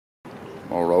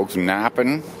While Rogue's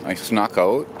napping, I snuck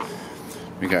out.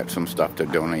 We got some stuff to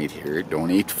donate here.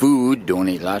 Donate food.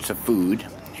 Donate lots of food.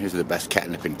 Here's the best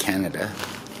catnip in Canada.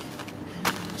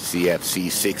 CFC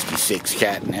 66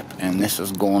 catnip. And this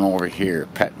is going over here.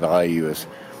 Pet Value is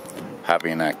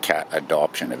having a cat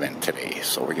adoption event today.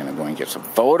 So we're going to go and get some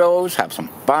photos, have some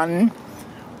fun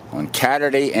on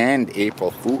Saturday and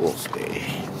April Fool's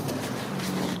Day.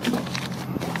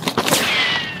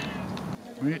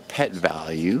 We're at Pet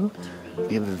Value.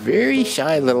 We have a very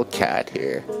shy little cat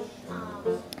here.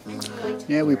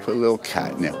 Yeah, we put a little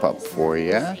catnip up for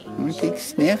you. Want to take a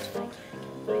sniff?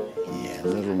 Yeah, the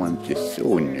little one's just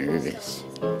so nervous.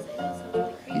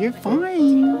 You're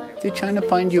fine. They're trying to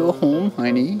find you a home,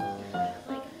 honey.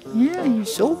 Yeah, you're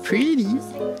so pretty.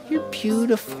 You're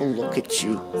beautiful. Look at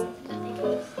you.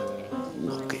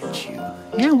 Look at you.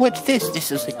 Yeah, what's this? This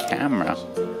is a camera.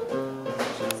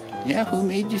 Yeah, who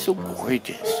made you so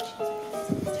gorgeous?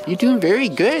 You're doing very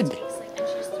good.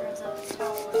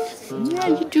 Yeah,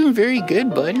 you're doing very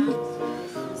good, buddy.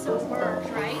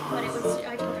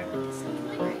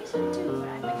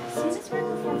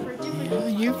 Yeah,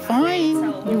 you're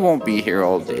fine. You won't be here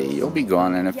all day. You'll be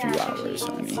gone in a few hours,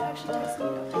 honey.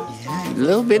 Yeah, a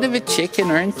little bit of a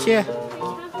chicken, aren't you?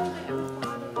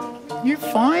 You're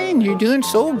fine. You're doing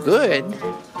so good.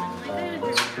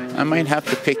 I might have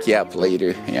to pick you up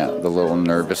later. Yeah, the little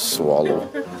nervous swallow.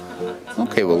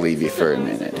 Okay, we'll leave you for a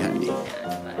minute, honey.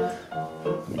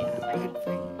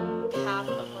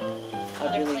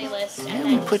 Yeah,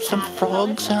 we put some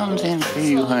frog sounds in for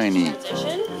you, honey.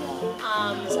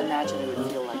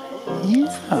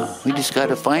 Yeah, we just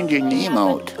gotta find your name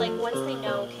out.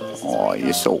 Oh,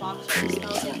 you're so pretty,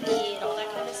 honey.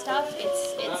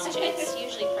 It's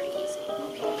usually pretty easy.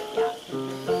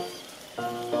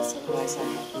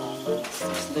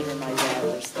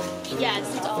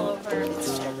 Yes, it's all over.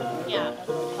 Yeah.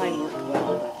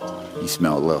 You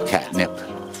smell a little catnip?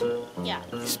 Yeah.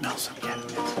 You smell some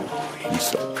catnip. Oh, you're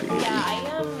so pretty. Yeah, I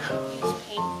used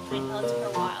pain pellets for a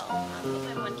while.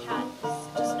 My one cat was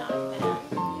just not a fan.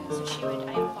 So she would,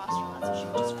 I have foster lots, so she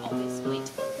would just always wait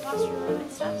to go to the foster room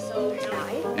and stuff. So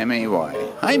M-A-Y.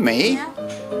 Hi, May.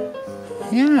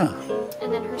 Yeah. And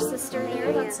then her sister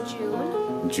here, that's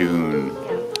June. June.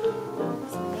 Yeah.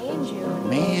 May and June.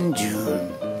 May and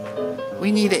June.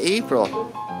 We need an April.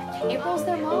 April's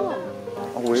their mom.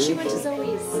 Oh, really? She went to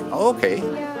Zoe's. Oh, okay.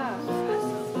 Yeah.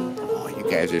 Oh, you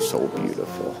guys are so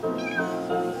beautiful.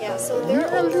 Yeah, so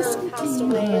their owner passed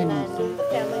away, and then the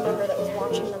family member that was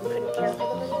watching them couldn't care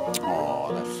for them.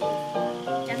 Oh,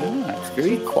 it's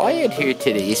very quiet here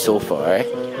today so far.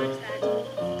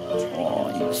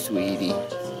 Oh, you sweetie.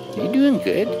 You're doing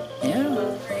good.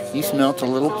 Yeah. You smelt a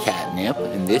little catnip,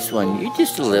 and this one, you're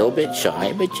just a little bit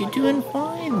shy, but you're doing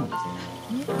fine.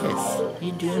 Yes,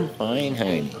 you're doing fine,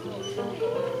 honey.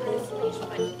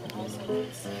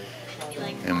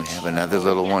 And we have another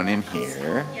little one in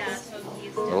here.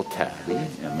 Little tabby.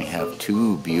 And we have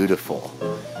two beautiful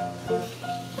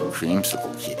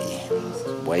creamsicle kitty.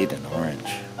 White and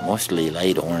orange. Mostly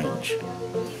light orange.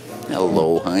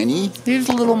 Hello, honey. There's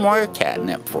a little more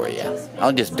catnip for you.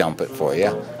 I'll just dump it for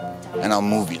you. And I'll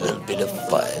move you a little bit of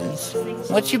fuzz.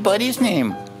 What's your buddy's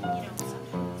name?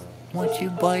 What's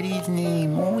your buddy's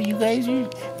name? Oh, you guys are...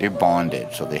 They're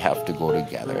bonded, so they have to go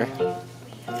together.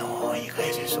 Oh, you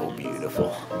guys are so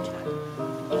beautiful.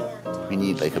 We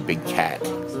need like a big cat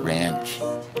ranch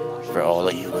for all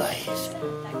of you guys.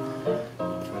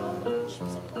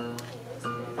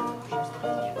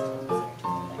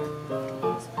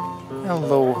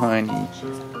 Hello, honey.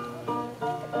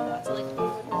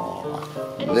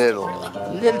 Oh,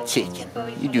 little chicken.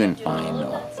 You're doing fine,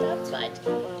 though. But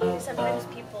sometimes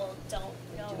people don't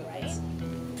know, right?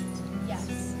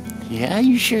 Yes. Yeah,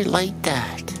 you sure like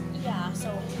that. Yeah,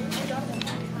 so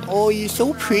Oh, you're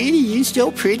so pretty. You're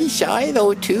still pretty shy,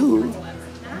 though, too.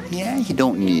 Yeah, you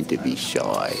don't need to be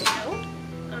shy.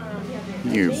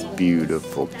 You're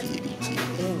beautiful, kitty.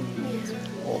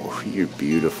 Oh, you're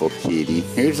beautiful, kitty.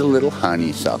 Here's a little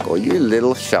honeysuckle. You're a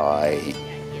little shy.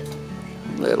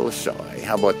 Little shy.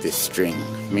 How about this string?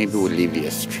 Maybe we'll leave you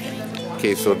a string.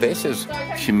 Okay, so this is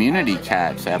Community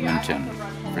Cats Edmonton.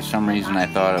 For some reason I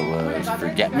thought it was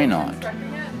Forget-Me-Not.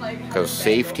 Because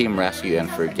Safe Team Rescue and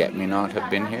Forget-Me-Not have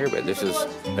been here, but this is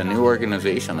a new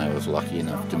organization I was lucky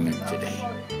enough to meet today.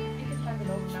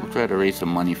 So we'll try to raise some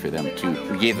money for them too.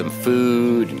 We gave them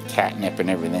food and catnip and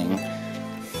everything.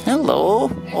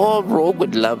 Hello. Oh, Rogue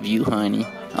would love you, honey.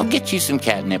 I'll get you some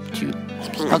catnip too.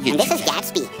 I'll get this is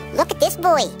Gatsby. Look at this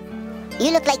boy.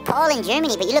 You look like Paul in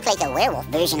Germany, but you look like a werewolf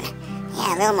version.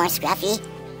 Yeah, a little more scruffy,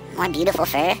 more beautiful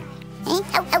fur. Hey,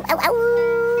 ow, ow, ow,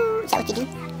 ow. Is that what you do?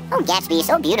 Oh, Gatsby, you're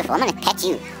so beautiful. I'm gonna pet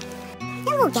you.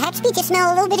 Oh, Gatsby, just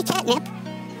smell a little bit of catnip.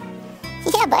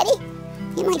 Yeah, buddy.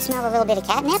 You might smell a little bit of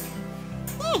catnip.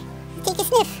 Here, take a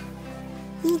sniff.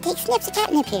 You take sniffs of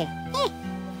catnip here. Here.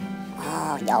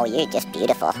 Oh, no, you're just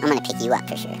beautiful. I'm gonna pick you up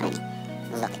for sure, honey.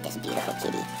 Look at this beautiful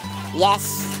kitty. Yes,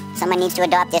 someone needs to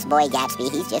adopt this boy,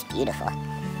 Gatsby. He's just beautiful.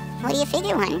 What do you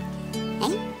figure, one?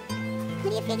 Hey? What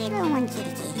do you figure, little one,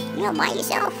 kitty kitty? You all by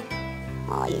yourself?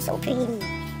 Oh, you're so pretty.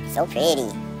 So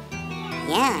pretty.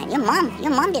 Yeah, your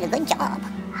mom did a good job.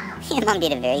 Your mom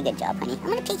did a very good job, honey. I'm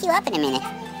gonna pick you up in a minute.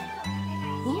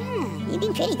 Yeah, you've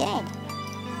been pretty good.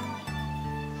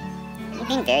 You've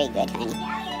been very good, honey.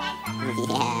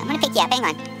 Yeah, I'm gonna pick you up. Hang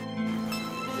on.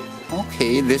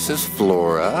 Okay, this is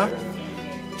Flora.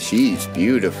 She's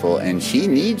beautiful and she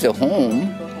needs a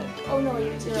home.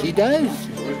 She does.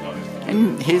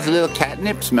 And here's a little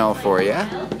catnip smell for you.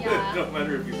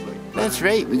 That's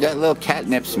right, we got a little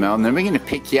catnip smell, and then we're gonna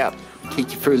pick you up,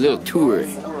 take you for a little tour.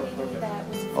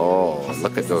 Oh,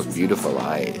 look at those beautiful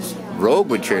eyes.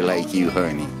 Roboture like you,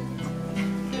 honey.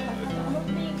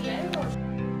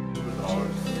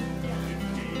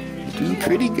 You're doing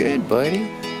pretty good, buddy.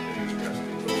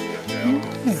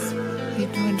 Yeah,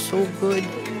 you're doing so good.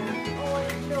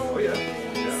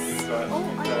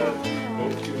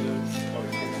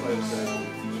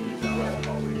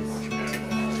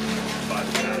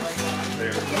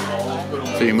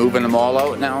 So you're moving them all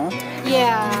out now?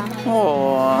 Yeah.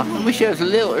 Oh, I wish I was a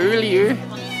little earlier.